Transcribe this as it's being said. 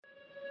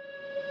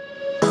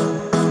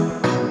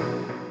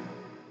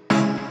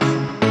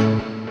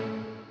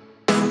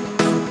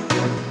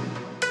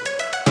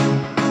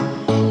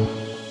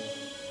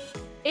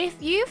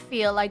you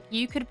feel like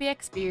you could be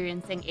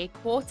experiencing a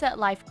quarter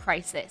life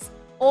crisis,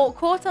 or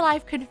quarter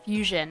life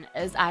confusion,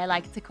 as I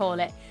like to call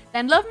it,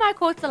 then Love My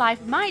Quarter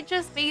Life might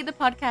just be the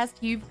podcast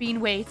you've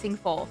been waiting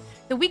for.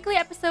 The weekly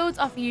episodes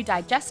offer you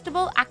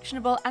digestible,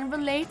 actionable, and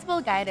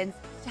relatable guidance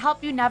to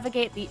help you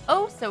navigate the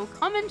oh so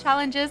common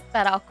challenges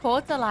that our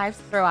quarter lives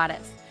throw at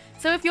us.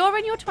 So if you're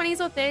in your 20s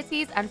or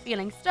 30s and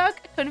feeling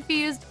stuck,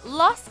 confused,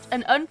 lost,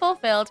 and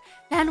unfulfilled,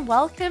 then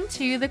welcome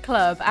to the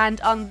club. And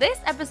on this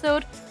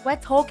episode, we're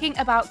talking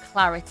about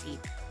clarity,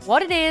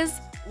 what it is,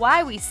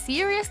 why we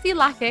seriously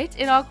lack it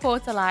in our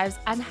quarter lives,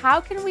 and how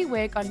can we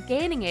work on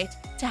gaining it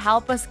to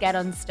help us get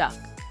unstuck.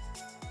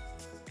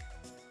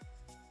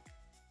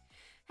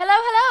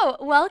 Hello.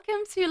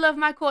 Welcome to Love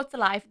My Quarter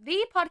Life,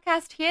 the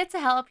podcast here to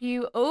help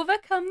you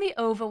overcome the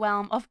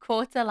overwhelm of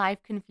quarter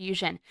life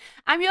confusion.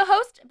 I'm your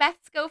host, Beth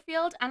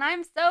Schofield, and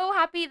I'm so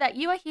happy that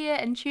you are here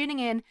and tuning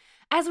in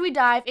as we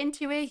dive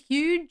into a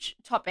huge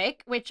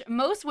topic which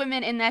most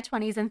women in their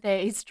 20s and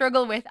 30s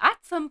struggle with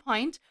at some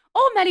point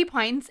or many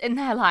points in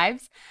their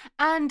lives,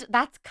 and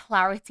that's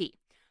clarity.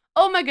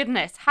 Oh my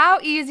goodness, how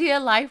easier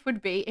life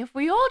would be if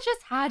we all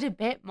just had a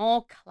bit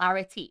more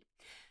clarity.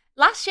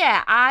 Last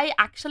year, I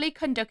actually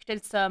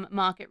conducted some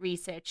market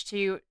research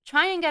to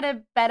try and get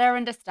a better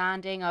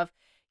understanding of,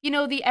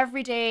 the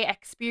everyday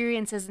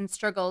experiences and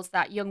struggles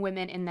that young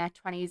women in their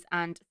 20s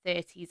and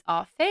 30s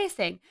are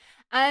facing.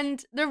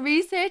 And the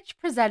research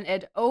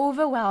presented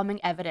overwhelming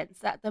evidence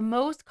that the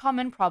most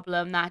common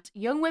problem that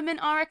young women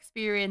are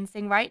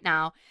experiencing right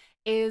now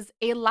is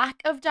a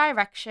lack of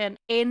direction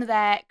in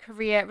their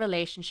career,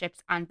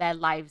 relationships, and their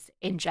lives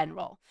in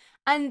general.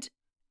 And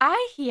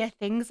I hear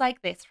things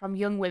like this from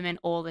young women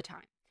all the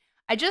time.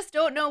 I just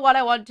don't know what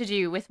I want to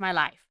do with my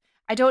life.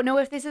 I don't know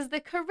if this is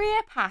the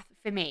career path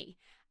for me.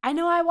 I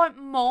know I want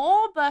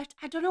more, but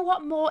I don't know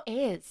what more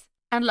is.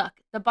 And look,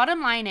 the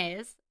bottom line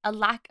is a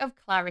lack of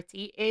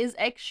clarity is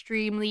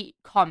extremely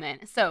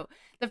common. So,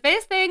 the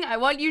first thing I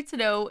want you to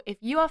know, if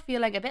you are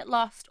feeling a bit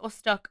lost or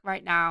stuck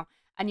right now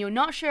and you're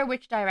not sure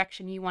which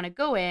direction you want to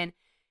go in,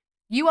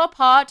 you are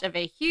part of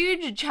a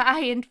huge,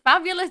 giant,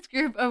 fabulous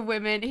group of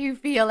women who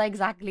feel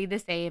exactly the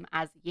same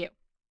as you.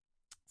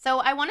 So,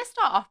 I want to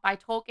start off by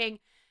talking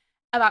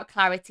about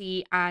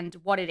clarity and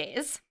what it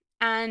is.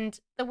 And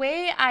the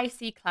way I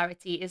see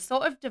clarity is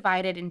sort of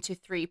divided into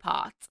three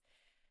parts.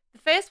 The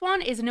first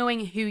one is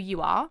knowing who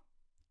you are.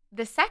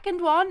 The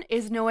second one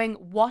is knowing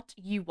what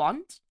you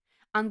want.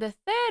 And the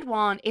third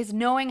one is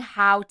knowing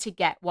how to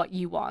get what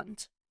you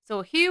want.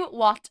 So, who,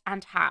 what,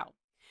 and how.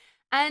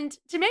 And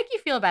to make you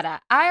feel better,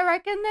 I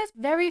reckon there's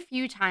very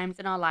few times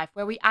in our life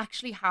where we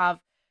actually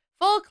have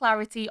full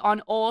clarity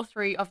on all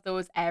three of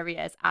those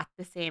areas at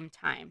the same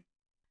time.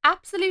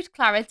 Absolute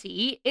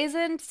clarity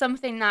isn't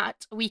something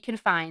that we can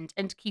find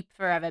and keep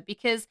forever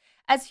because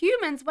as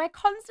humans, we're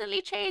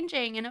constantly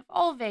changing and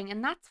evolving,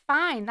 and that's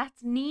fine,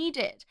 that's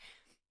needed.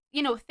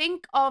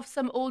 Think of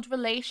some old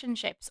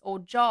relationships or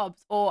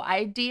jobs or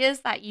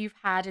ideas that you've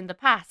had in the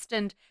past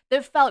and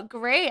they've felt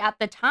great at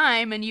the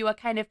time and you are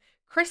kind of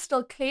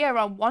crystal clear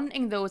on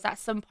wanting those at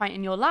some point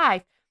in your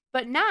life.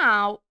 But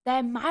now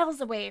they're miles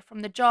away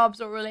from the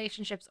jobs or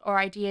relationships or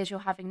ideas you're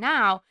having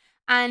now.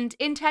 And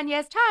in 10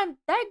 years' time,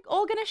 they're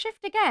all going to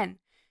shift again.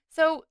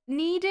 So,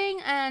 needing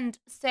and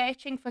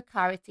searching for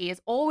clarity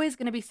is always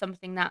going to be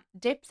something that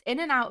dips in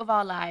and out of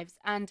our lives.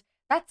 And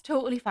that's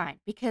totally fine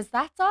because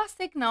that's our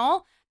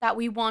signal that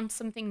we want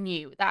something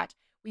new, that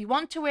we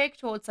want to work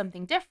towards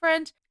something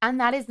different, and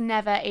that is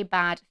never a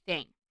bad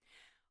thing.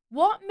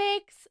 What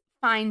makes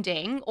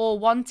finding or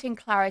wanting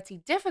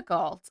clarity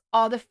difficult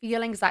are the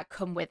feelings that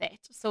come with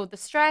it. So, the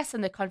stress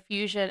and the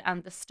confusion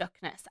and the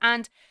stuckness.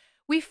 And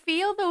we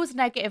feel those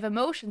negative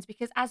emotions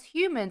because as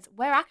humans,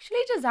 we're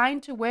actually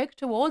designed to work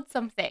towards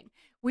something.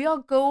 We are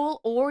goal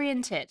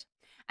oriented.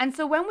 And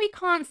so when we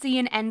can't see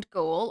an end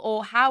goal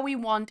or how we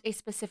want a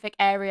specific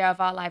area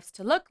of our lives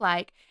to look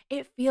like,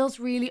 it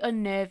feels really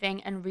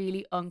unnerving and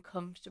really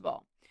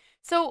uncomfortable.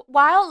 So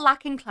while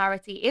lacking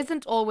clarity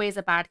isn't always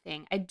a bad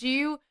thing, I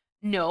do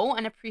know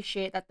and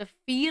appreciate that the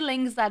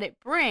feelings that it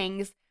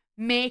brings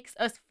makes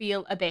us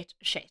feel a bit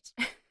shit.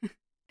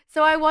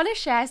 So I want to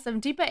share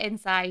some deeper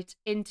insight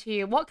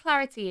into what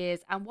clarity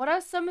is and what are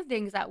some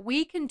things that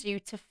we can do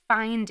to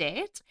find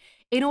it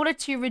in order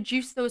to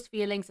reduce those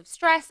feelings of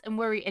stress and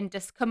worry and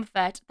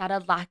discomfort that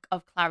a lack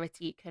of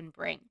clarity can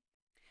bring.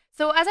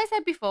 So as I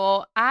said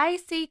before, I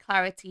see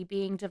clarity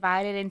being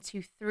divided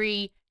into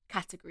three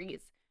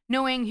categories: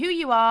 knowing who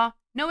you are,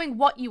 knowing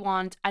what you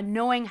want, and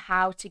knowing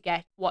how to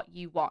get what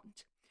you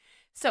want.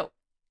 So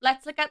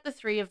let's look at the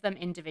three of them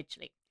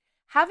individually.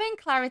 Having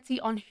clarity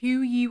on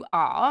who you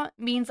are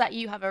means that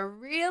you have a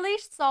really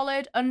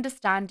solid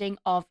understanding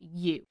of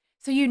you.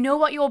 So you know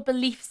what your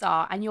beliefs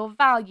are and your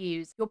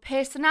values, your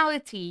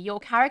personality, your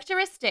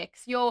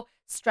characteristics, your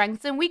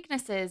strengths and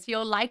weaknesses,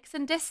 your likes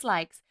and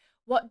dislikes,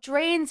 what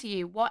drains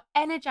you, what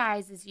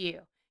energizes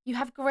you. You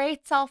have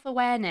great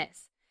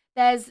self-awareness.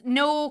 There's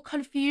no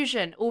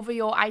confusion over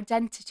your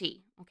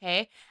identity,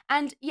 okay?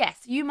 And yes,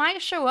 you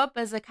might show up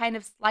as a kind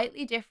of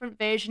slightly different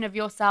version of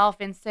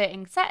yourself in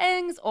certain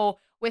settings or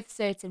with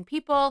certain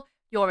people,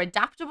 you're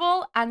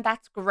adaptable, and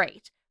that's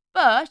great.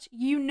 But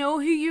you know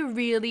who you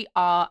really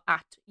are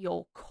at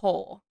your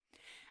core.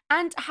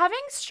 And having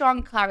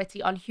strong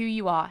clarity on who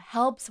you are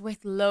helps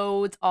with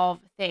loads of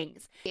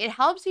things. It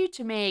helps you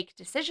to make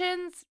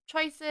decisions,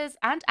 choices,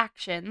 and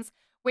actions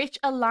which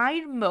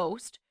align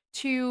most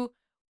to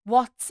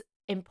what's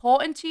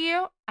important to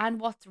you and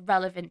what's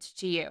relevant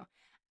to you,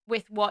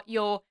 with what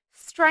your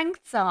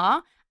strengths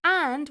are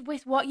and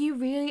with what you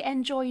really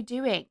enjoy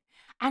doing.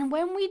 And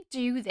when we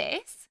do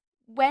this,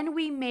 when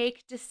we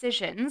make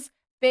decisions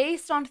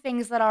based on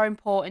things that are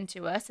important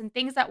to us and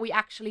things that we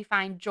actually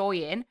find joy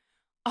in,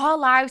 our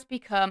lives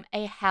become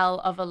a hell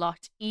of a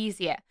lot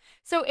easier.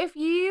 So, if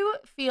you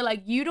feel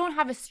like you don't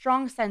have a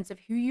strong sense of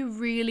who you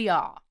really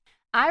are,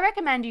 I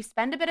recommend you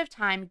spend a bit of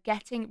time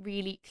getting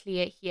really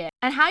clear here.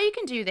 And how you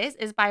can do this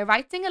is by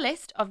writing a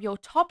list of your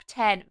top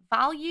 10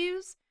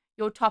 values,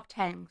 your top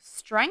 10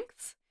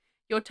 strengths,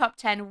 your top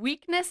 10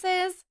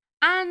 weaknesses,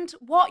 and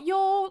what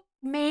your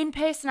main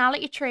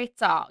personality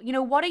traits are.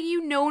 What are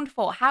you known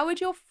for? How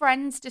would your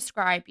friends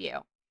describe you?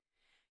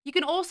 You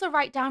can also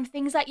write down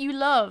things that you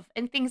love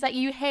and things that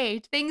you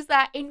hate, things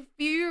that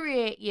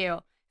infuriate you,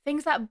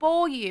 things that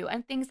bore you,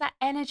 and things that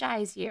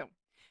energize you.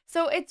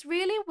 So it's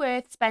really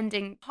worth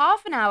spending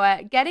half an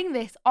hour getting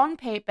this on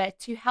paper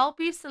to help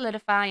you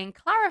solidify and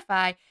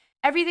clarify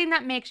everything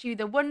that makes you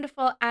the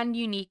wonderful and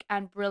unique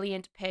and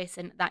brilliant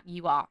person that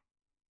you are.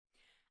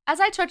 As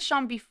I touched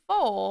on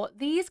before,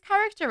 these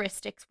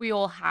characteristics we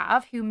all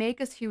have who make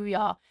us who we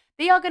are,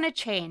 they are going to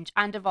change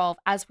and evolve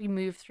as we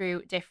move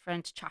through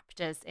different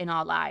chapters in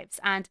our lives.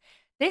 And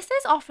this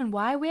is often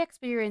why we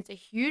experience a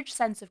huge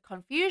sense of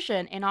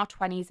confusion in our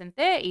 20s and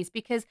 30s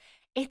because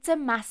it's a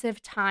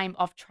massive time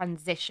of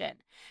transition.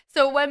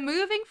 So we're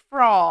moving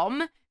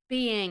from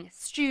being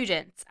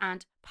students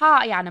and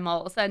party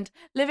animals and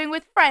living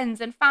with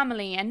friends and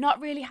family and not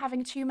really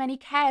having too many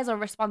cares or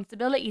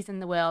responsibilities in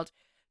the world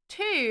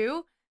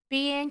to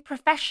being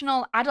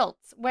professional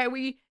adults where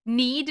we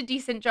need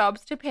decent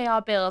jobs to pay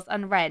our bills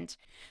and rent,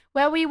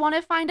 where we want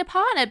to find a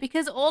partner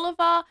because all of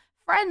our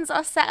friends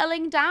are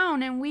settling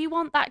down and we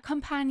want that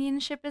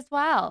companionship as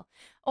well,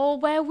 or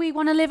where we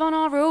want to live on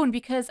our own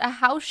because a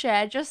house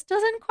share just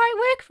doesn't quite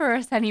work for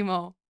us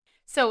anymore.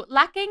 So,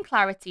 lacking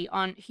clarity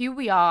on who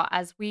we are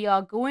as we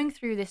are going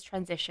through this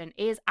transition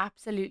is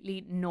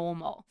absolutely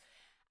normal.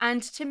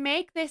 And to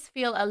make this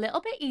feel a little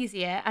bit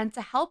easier and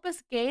to help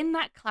us gain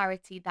that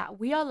clarity that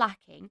we are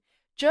lacking,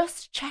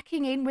 just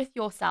checking in with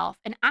yourself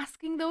and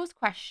asking those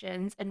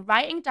questions and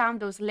writing down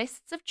those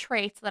lists of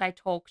traits that I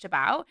talked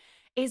about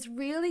is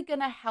really going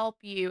to help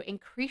you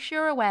increase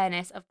your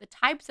awareness of the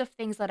types of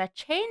things that are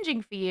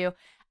changing for you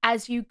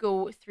as you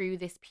go through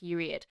this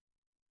period.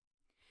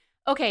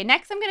 Okay,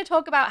 next I'm going to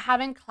talk about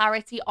having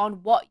clarity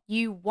on what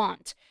you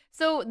want.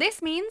 So,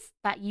 this means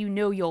that you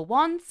know your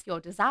wants, your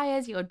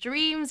desires, your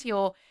dreams,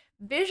 your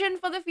vision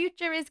for the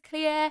future is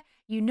clear.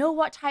 You know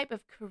what type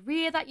of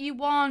career that you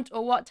want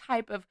or what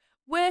type of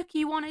work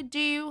you want to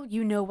do.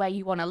 You know where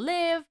you want to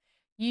live.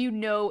 You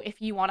know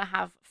if you want to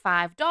have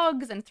 5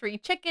 dogs and 3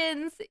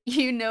 chickens.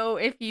 You know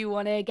if you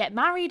want to get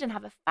married and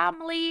have a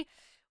family.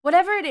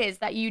 Whatever it is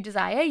that you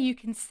desire, you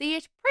can see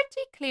it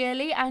pretty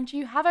clearly and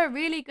you have a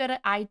really good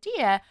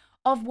idea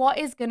of what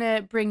is going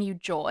to bring you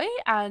joy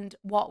and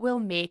what will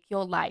make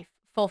your life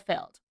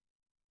fulfilled.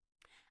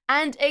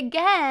 And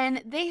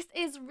again, this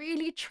is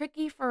really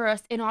tricky for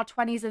us in our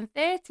 20s and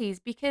 30s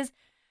because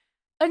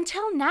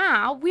until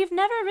now, we've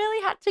never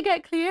really had to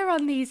get clear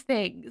on these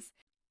things.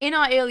 In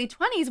our early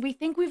 20s, we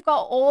think we've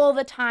got all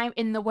the time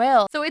in the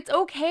world. So it's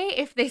okay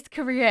if this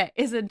career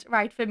isn't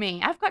right for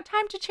me. I've got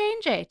time to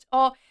change it.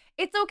 Or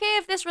it's okay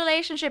if this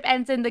relationship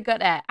ends in the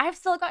gutter. I've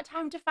still got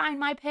time to find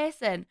my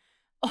person.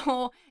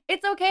 Or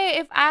it's okay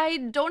if I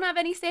don't have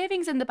any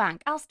savings in the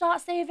bank. I'll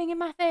start saving in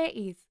my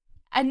 30s.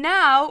 And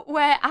now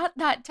we're at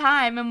that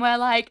time and we're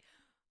like,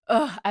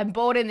 ugh, I'm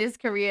bored in this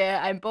career.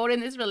 I'm bored in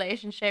this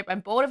relationship.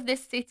 I'm bored of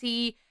this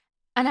city.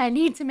 And I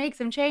need to make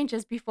some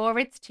changes before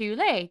it's too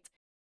late.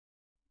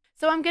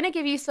 So, I'm going to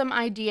give you some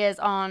ideas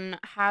on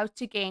how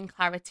to gain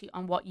clarity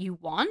on what you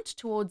want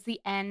towards the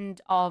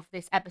end of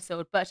this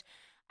episode. But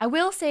I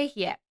will say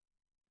here,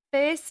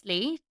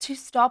 firstly, to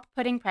stop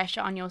putting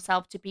pressure on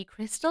yourself to be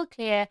crystal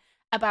clear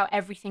about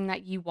everything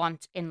that you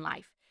want in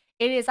life.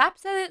 It is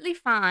absolutely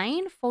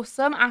fine for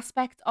some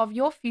aspects of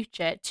your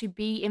future to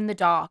be in the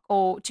dark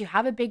or to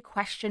have a big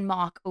question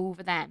mark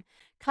over them.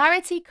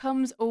 Clarity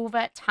comes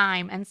over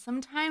time, and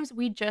sometimes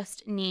we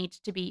just need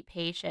to be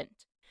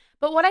patient.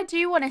 But what I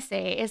do want to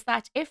say is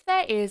that if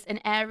there is an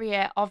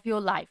area of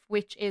your life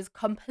which is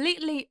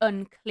completely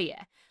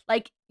unclear,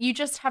 like you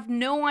just have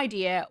no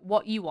idea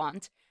what you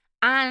want,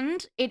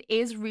 and it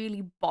is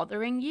really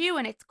bothering you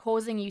and it's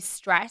causing you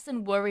stress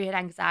and worry and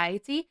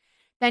anxiety,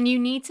 then you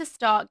need to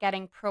start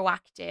getting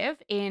proactive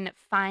in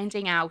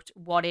finding out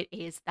what it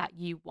is that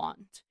you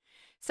want.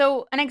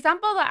 So, an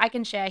example that I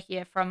can share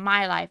here from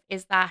my life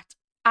is that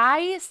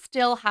I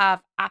still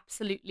have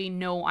absolutely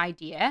no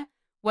idea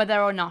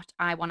whether or not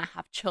I want to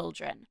have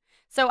children.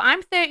 So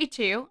I'm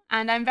 32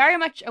 and I'm very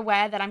much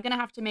aware that I'm going to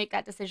have to make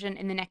that decision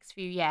in the next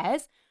few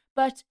years.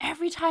 But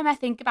every time I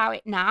think about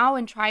it now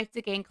and try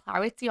to gain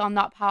clarity on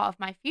that part of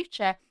my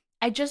future,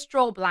 I just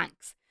draw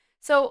blanks.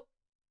 So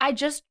I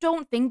just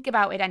don't think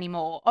about it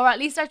anymore, or at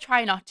least I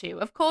try not to.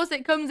 Of course,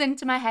 it comes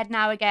into my head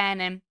now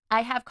again, and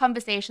I have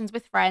conversations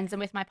with friends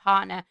and with my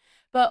partner.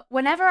 But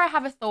whenever I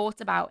have a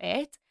thought about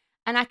it,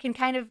 and I can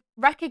kind of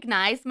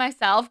recognize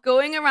myself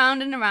going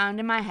around and around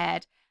in my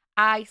head,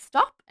 I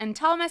stop and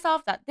tell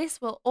myself that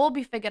this will all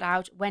be figured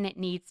out when it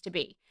needs to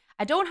be.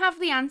 I don't have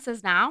the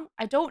answers now.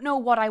 I don't know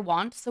what I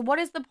want. So, what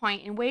is the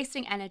point in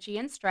wasting energy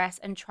and stress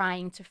and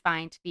trying to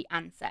find the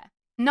answer?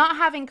 Not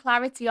having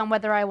clarity on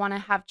whether I want to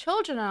have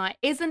children or not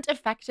isn't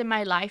affecting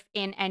my life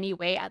in any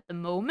way at the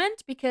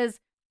moment because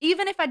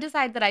even if I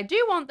decide that I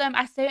do want them,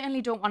 I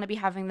certainly don't want to be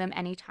having them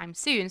anytime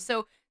soon.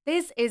 So,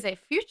 this is a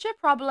future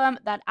problem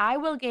that I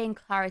will gain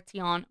clarity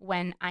on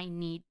when I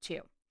need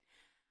to.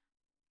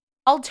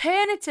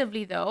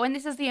 Alternatively, though, and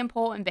this is the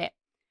important bit,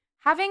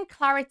 having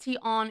clarity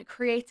on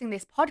creating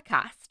this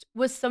podcast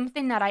was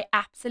something that I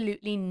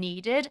absolutely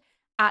needed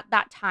at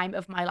that time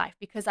of my life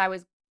because I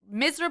was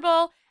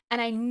miserable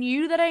and I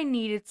knew that I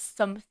needed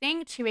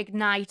something to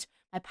ignite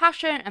my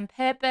passion and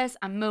purpose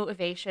and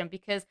motivation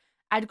because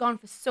I'd gone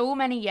for so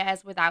many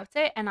years without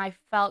it and I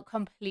felt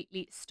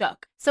completely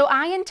stuck. So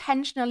I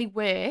intentionally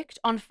worked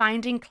on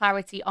finding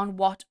clarity on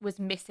what was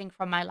missing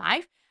from my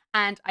life.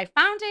 And I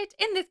found it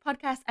in this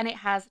podcast and it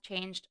has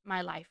changed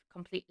my life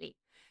completely.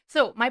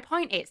 So, my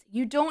point is,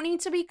 you don't need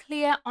to be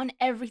clear on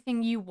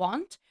everything you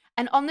want.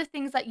 And on the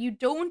things that you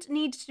don't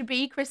need to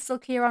be crystal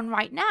clear on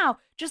right now,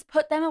 just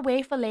put them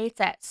away for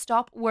later.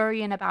 Stop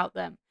worrying about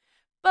them.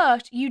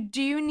 But you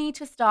do need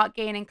to start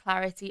gaining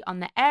clarity on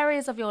the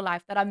areas of your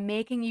life that are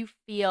making you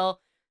feel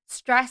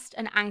stressed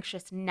and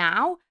anxious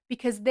now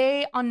because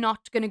they are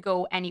not going to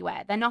go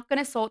anywhere. They're not going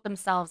to sort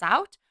themselves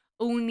out.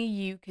 Only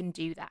you can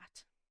do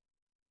that.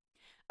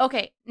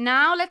 Okay,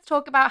 now let's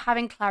talk about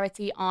having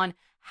clarity on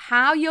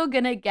how you're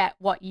going to get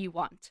what you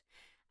want.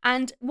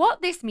 And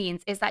what this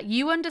means is that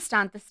you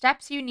understand the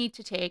steps you need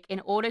to take in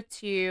order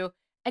to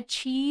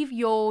achieve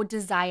your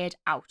desired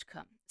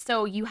outcome.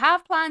 So you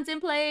have plans in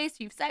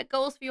place, you've set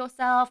goals for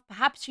yourself,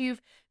 perhaps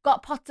you've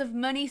got pots of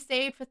money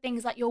saved for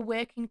things that you're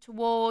working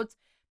towards.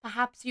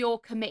 Perhaps you're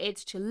committed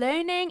to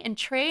learning and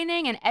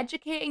training and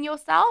educating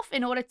yourself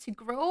in order to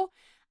grow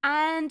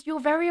and you're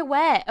very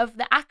aware of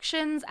the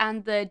actions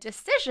and the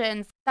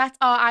decisions that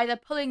are either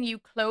pulling you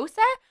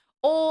closer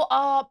or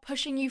are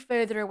pushing you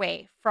further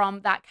away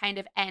from that kind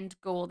of end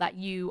goal that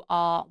you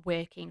are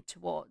working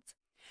towards.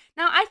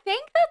 Now, I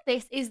think that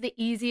this is the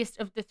easiest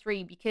of the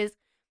three because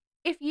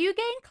if you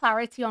gain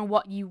clarity on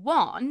what you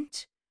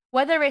want,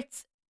 whether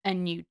it's a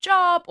new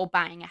job or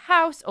buying a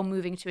house or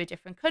moving to a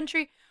different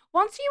country,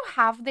 once you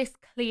have this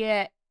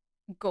clear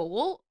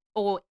goal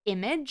or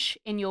image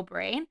in your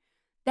brain,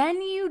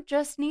 then you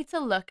just need to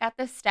look at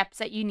the steps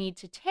that you need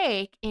to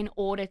take in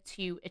order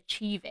to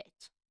achieve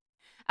it.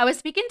 I was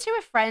speaking to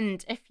a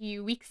friend a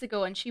few weeks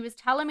ago, and she was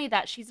telling me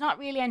that she's not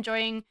really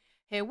enjoying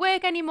her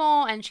work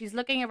anymore and she's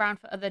looking around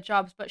for other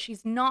jobs, but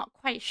she's not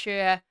quite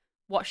sure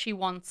what she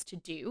wants to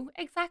do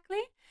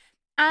exactly.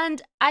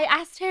 And I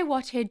asked her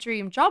what her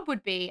dream job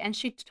would be, and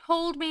she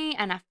told me,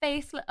 and her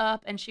face lit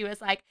up, and she was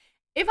like,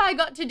 if I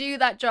got to do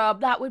that job,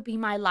 that would be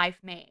my life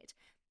mate.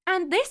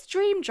 And this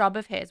dream job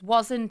of hers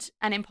wasn't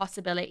an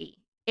impossibility.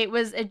 It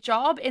was a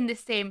job in the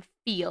same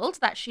field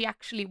that she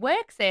actually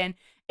works in.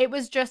 It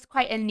was just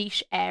quite a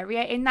niche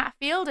area in that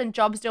field, and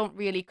jobs don't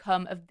really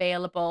come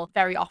available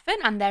very often,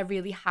 and they're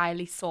really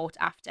highly sought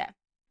after.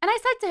 And I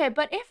said to her,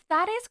 but if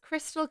that is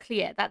crystal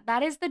clear that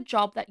that is the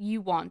job that you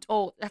want,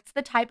 or that's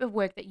the type of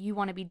work that you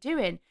want to be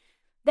doing,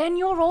 then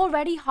you're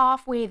already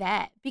halfway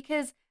there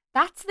because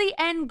that's the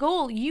end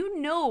goal. You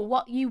know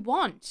what you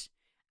want.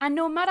 And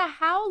no matter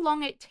how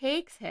long it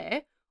takes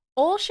her,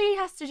 all she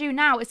has to do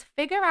now is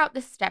figure out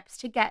the steps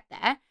to get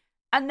there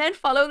and then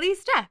follow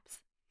these steps.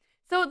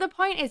 So the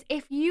point is,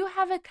 if you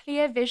have a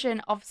clear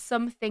vision of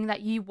something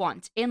that you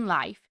want in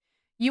life,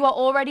 you are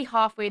already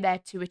halfway there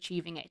to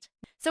achieving it.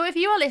 So if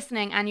you are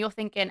listening and you're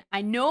thinking,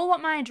 I know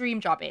what my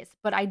dream job is,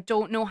 but I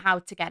don't know how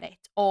to get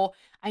it, or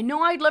I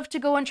know I'd love to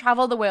go and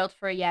travel the world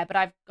for a year, but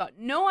I've got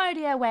no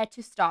idea where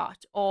to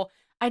start, or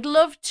I'd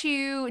love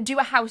to do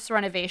a house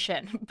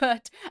renovation,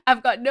 but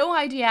I've got no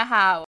idea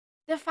how.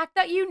 The fact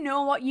that you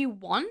know what you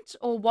want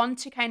or want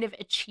to kind of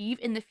achieve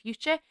in the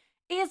future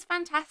is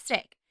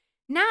fantastic.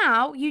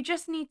 Now you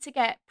just need to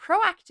get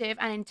proactive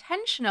and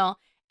intentional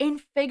in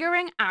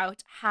figuring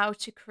out how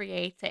to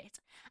create it.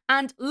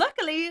 And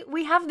luckily,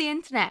 we have the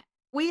internet.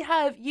 We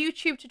have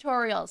YouTube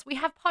tutorials, we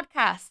have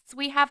podcasts,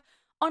 we have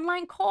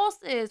online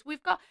courses,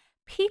 we've got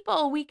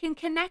people we can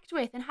connect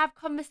with and have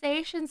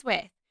conversations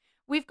with.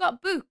 We've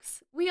got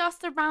books. We are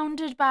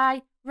surrounded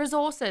by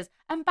resources.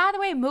 And by the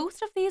way,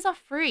 most of these are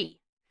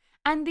free.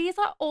 And these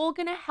are all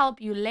going to help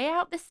you lay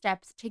out the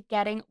steps to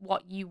getting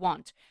what you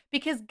want.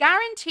 Because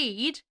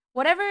guaranteed,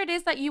 whatever it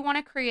is that you want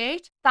to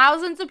create,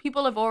 thousands of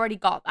people have already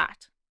got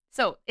that.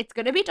 So it's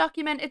going to be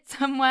documented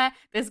somewhere.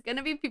 There's going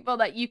to be people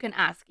that you can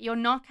ask. You're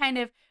not kind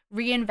of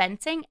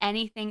reinventing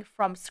anything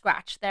from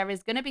scratch. There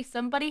is going to be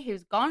somebody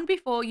who's gone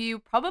before you,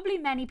 probably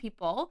many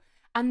people,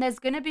 and there's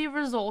going to be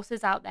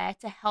resources out there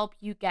to help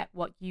you get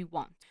what you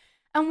want.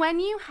 And when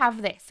you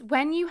have this,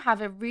 when you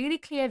have a really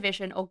clear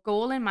vision or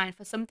goal in mind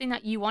for something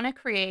that you want to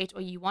create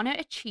or you want to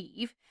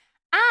achieve,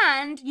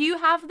 and you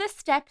have the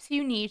steps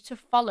you need to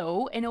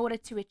follow in order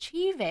to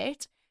achieve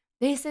it,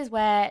 this is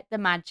where the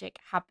magic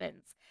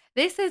happens.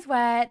 This is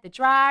where the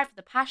drive,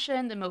 the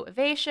passion, the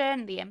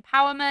motivation, the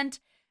empowerment,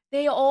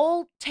 they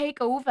all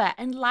take over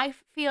and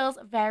life feels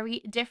very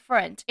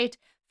different. It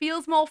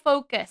feels more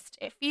focused,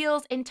 it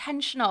feels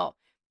intentional,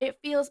 it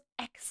feels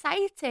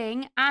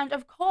exciting, and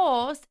of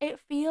course, it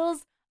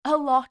feels a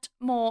lot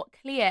more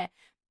clear.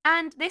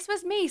 And this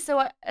was me.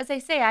 So, as I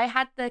say, I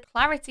had the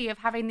clarity of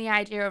having the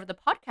idea of the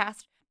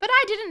podcast, but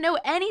I didn't know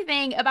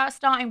anything about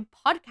starting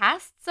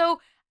podcasts. So,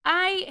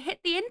 I hit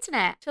the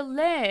internet to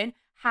learn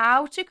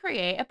how to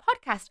create a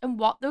podcast and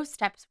what those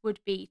steps would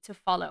be to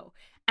follow.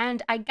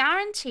 And I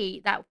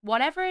guarantee that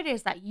whatever it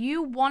is that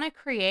you want to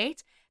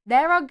create,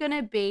 there are going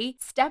to be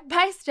step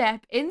by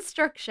step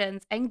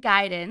instructions and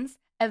guidance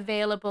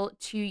available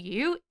to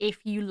you if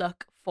you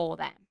look for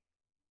them.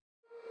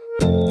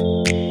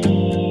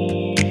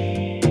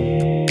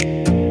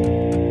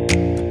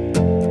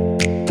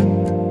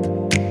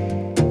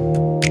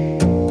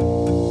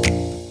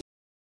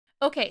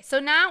 Okay, so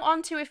now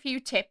on to a few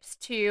tips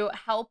to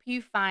help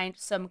you find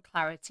some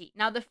clarity.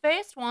 Now, the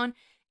first one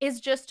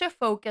is just to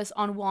focus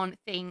on one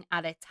thing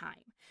at a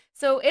time.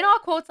 So, in our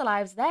quarter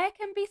lives, there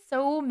can be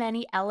so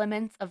many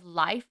elements of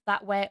life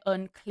that we're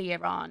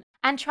unclear on.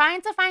 And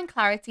trying to find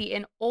clarity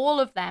in all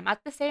of them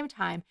at the same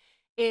time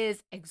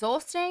is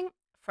exhausting,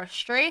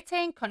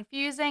 frustrating,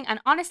 confusing,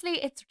 and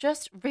honestly, it's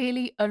just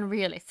really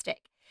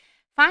unrealistic.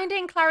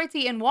 Finding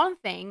clarity in one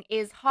thing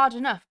is hard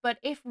enough, but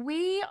if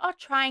we are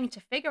trying to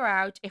figure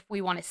out if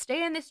we want to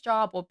stay in this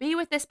job or be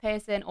with this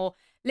person or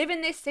live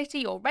in this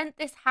city or rent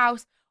this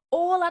house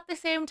all at the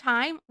same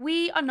time,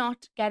 we are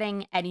not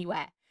getting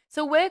anywhere.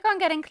 So work on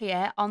getting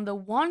clear on the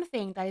one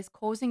thing that is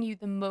causing you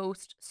the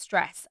most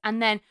stress.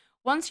 And then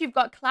once you've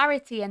got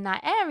clarity in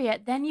that area,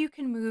 then you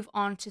can move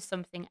on to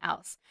something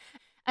else.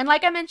 And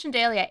like I mentioned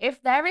earlier,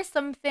 if there is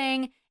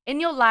something in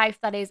your life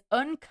that is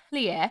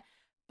unclear,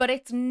 but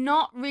it's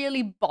not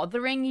really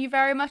bothering you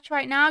very much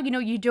right now,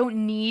 you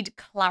don't need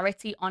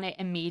clarity on it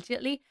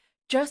immediately,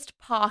 just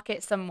park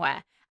it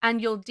somewhere and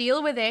you'll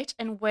deal with it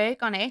and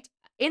work on it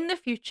in the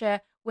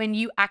future when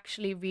you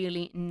actually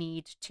really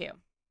need to.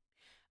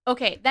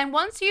 Okay, then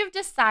once you've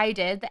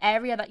decided the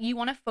area that you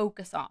want to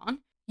focus on,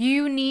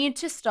 you need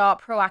to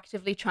start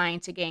proactively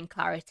trying to gain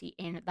clarity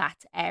in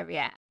that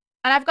area.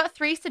 And I've got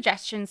three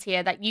suggestions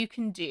here that you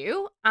can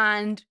do.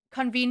 And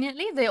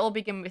conveniently, they all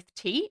begin with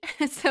T.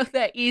 So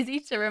they're easy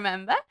to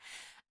remember.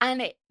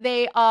 And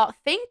they are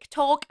think,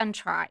 talk, and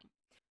try.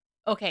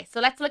 Okay,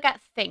 so let's look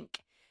at think.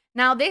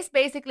 Now, this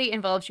basically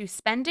involves you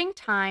spending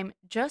time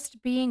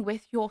just being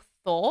with your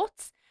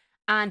thoughts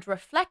and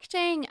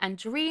reflecting and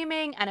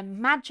dreaming and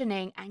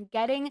imagining and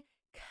getting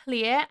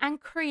clear and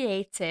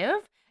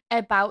creative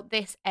about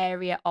this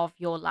area of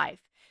your life.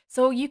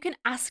 So you can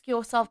ask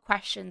yourself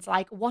questions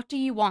like, what do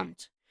you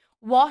want?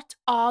 What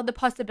are the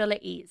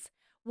possibilities?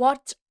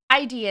 What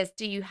ideas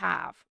do you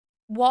have?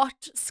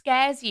 What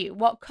scares you?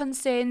 What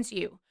concerns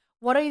you?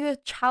 What are the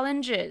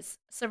challenges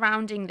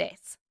surrounding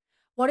this?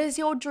 What is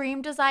your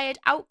dream desired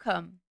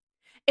outcome?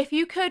 If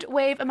you could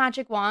wave a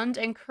magic wand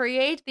and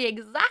create the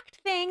exact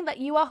thing that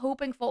you are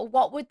hoping for,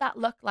 what would that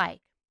look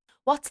like?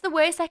 What's the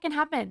worst that can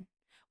happen?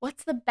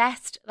 What's the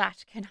best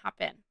that can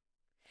happen?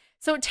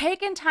 So,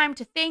 taking time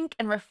to think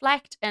and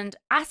reflect and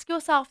ask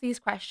yourself these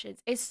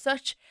questions is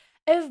such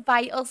a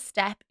vital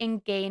step in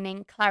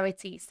gaining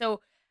clarity.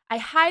 So, I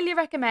highly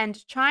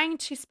recommend trying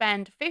to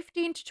spend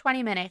 15 to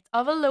 20 minutes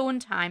of alone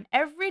time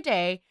every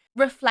day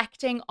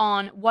reflecting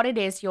on what it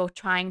is you're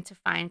trying to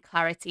find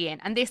clarity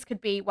in. And this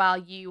could be while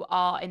you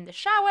are in the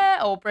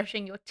shower or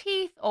brushing your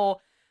teeth or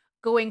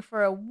going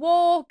for a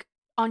walk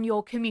on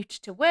your commute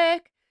to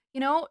work.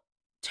 You know,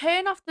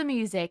 turn off the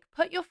music,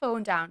 put your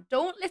phone down,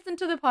 don't listen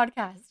to the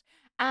podcast,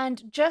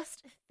 and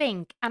just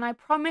think. And I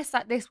promise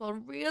that this will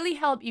really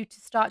help you to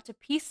start to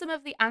piece some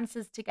of the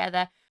answers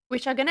together,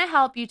 which are going to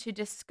help you to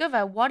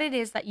discover what it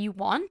is that you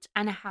want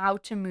and how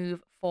to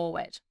move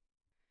forward.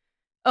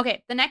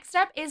 Okay, the next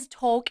step is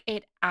talk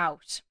it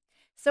out.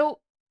 So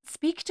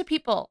speak to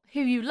people who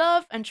you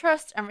love and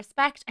trust and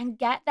respect and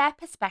get their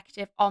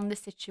perspective on the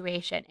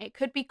situation. It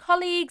could be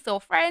colleagues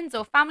or friends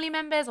or family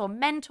members or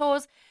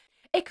mentors.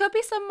 It could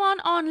be someone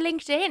on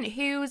LinkedIn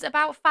who's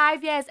about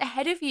 5 years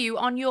ahead of you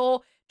on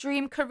your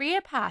dream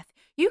career path.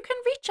 You can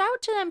reach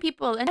out to them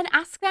people and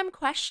ask them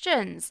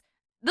questions.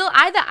 They'll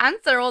either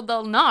answer or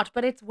they'll not,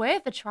 but it's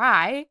worth a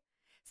try.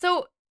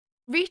 So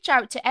reach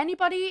out to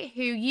anybody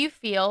who you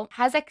feel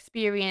has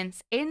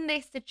experience in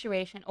this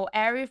situation or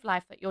area of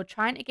life that you're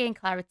trying to gain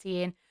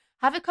clarity in.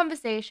 Have a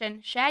conversation,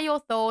 share your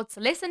thoughts,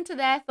 listen to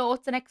their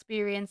thoughts and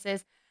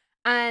experiences,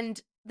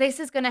 and this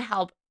is going to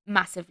help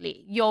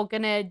massively. You're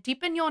going to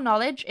deepen your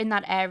knowledge in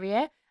that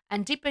area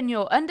and deepen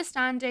your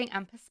understanding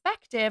and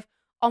perspective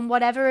on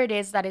whatever it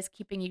is that is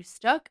keeping you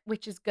stuck,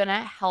 which is going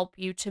to help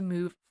you to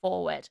move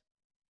forward.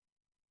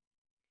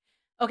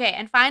 Okay,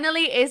 and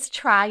finally is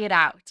try it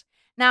out.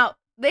 Now,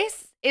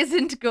 this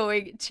isn't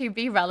going to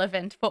be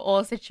relevant for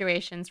all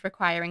situations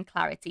requiring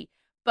clarity,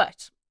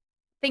 but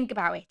think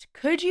about it.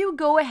 Could you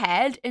go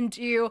ahead and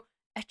do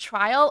a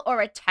trial or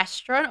a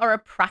test run or a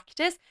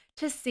practice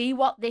to see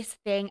what this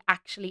thing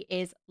actually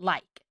is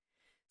like?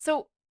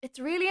 So, it's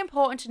really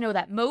important to know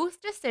that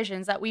most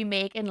decisions that we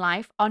make in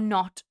life are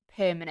not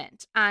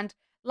permanent, and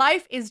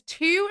life is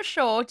too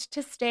short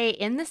to stay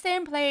in the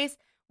same place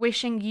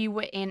wishing you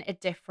were in a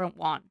different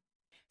one.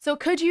 So,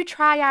 could you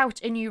try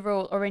out a new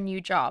role or a new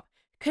job?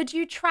 Could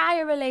you try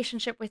a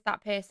relationship with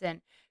that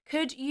person?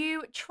 Could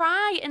you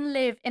try and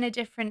live in a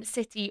different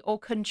city or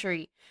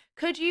country?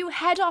 Could you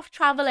head off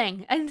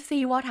traveling and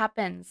see what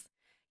happens?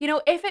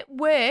 If it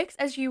works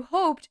as you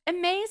hoped,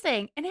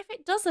 amazing. And if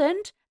it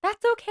doesn't,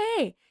 that's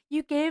okay.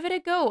 You gave it a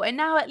go. And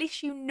now at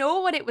least you know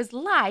what it was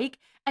like,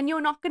 and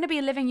you're not going to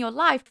be living your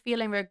life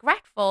feeling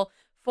regretful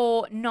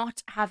for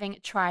not having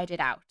tried it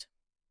out.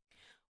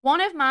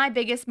 One of my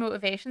biggest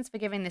motivations for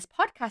giving this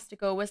podcast a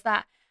go was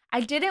that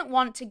I didn't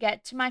want to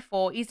get to my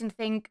 40s and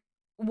think,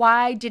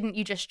 why didn't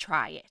you just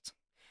try it?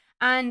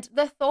 And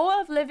the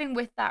thought of living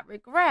with that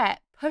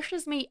regret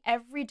pushes me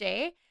every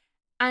day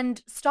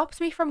and stops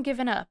me from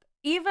giving up.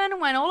 Even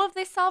when all of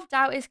this self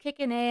doubt is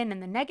kicking in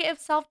and the negative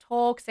self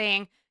talk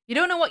saying, you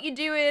don't know what you're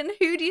doing,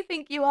 who do you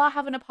think you are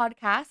having a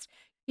podcast?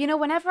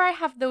 Whenever I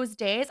have those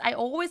days, I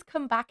always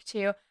come back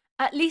to,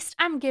 at least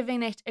I'm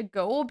giving it a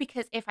go,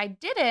 because if I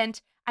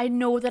didn't, I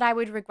know that I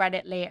would regret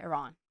it later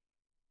on.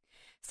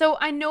 So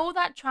I know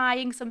that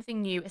trying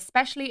something new,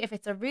 especially if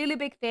it's a really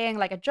big thing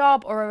like a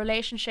job or a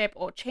relationship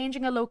or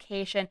changing a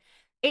location,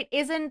 it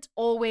isn't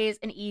always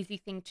an easy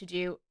thing to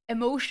do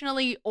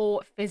emotionally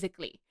or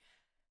physically.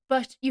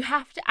 But you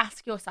have to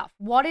ask yourself,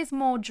 what is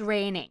more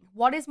draining?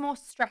 What is more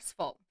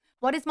stressful?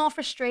 What is more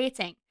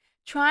frustrating?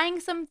 Trying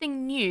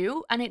something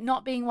new and it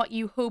not being what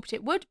you hoped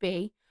it would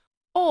be,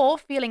 or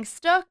feeling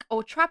stuck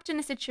or trapped in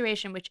a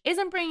situation which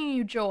isn't bringing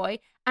you joy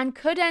and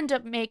could end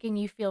up making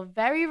you feel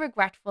very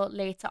regretful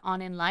later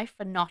on in life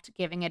for not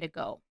giving it a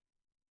go.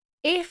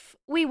 If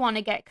we want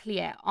to get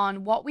clear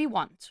on what we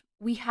want,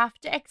 we have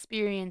to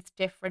experience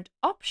different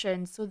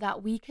options so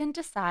that we can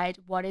decide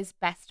what is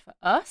best for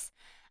us,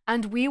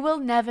 and we will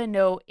never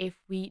know if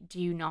we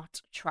do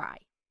not try.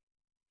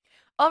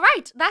 All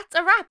right, that's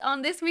a wrap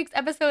on this week's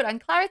episode on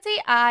clarity.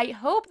 I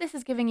hope this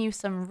is giving you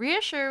some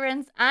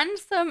reassurance and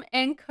some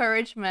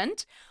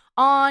encouragement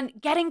on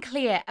getting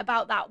clear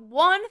about that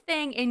one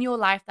thing in your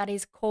life that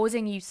is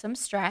causing you some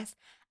stress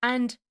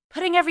and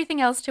putting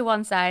everything else to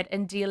one side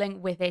and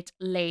dealing with it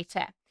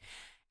later.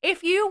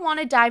 If you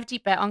want to dive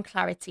deeper on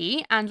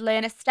clarity and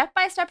learn a step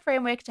by step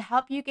framework to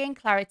help you gain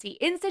clarity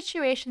in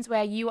situations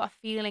where you are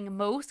feeling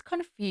most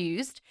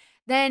confused,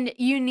 then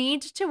you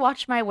need to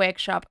watch my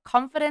workshop,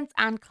 Confidence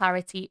and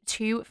Clarity,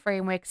 2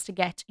 frameworks to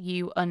get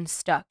you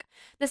unstuck.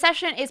 The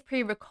session is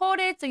pre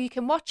recorded, so you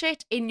can watch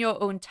it in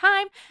your own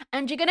time,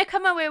 and you're going to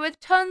come away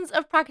with tons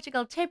of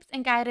practical tips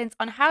and guidance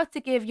on how to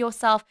give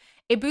yourself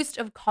a boost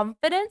of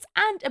confidence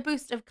and a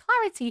boost of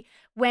clarity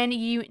when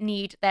you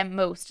need them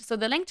most. So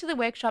the link to the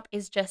workshop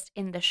is just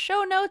in the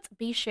show notes.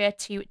 Be sure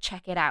to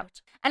check it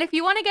out. And if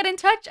you want to get in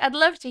touch, I'd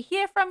love to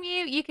hear from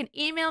you. You can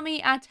email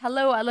me at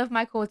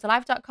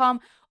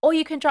hello@lovemyquarterlife.com, or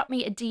you can drop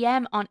me a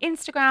DM on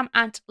Instagram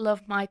at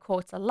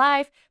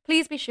lovemyquarterlife.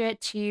 Please be sure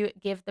to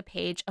give the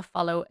page a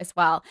follow as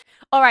well.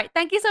 All right,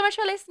 thank you so much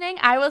for listening.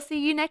 I will see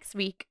you next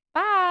week.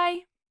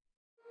 Bye.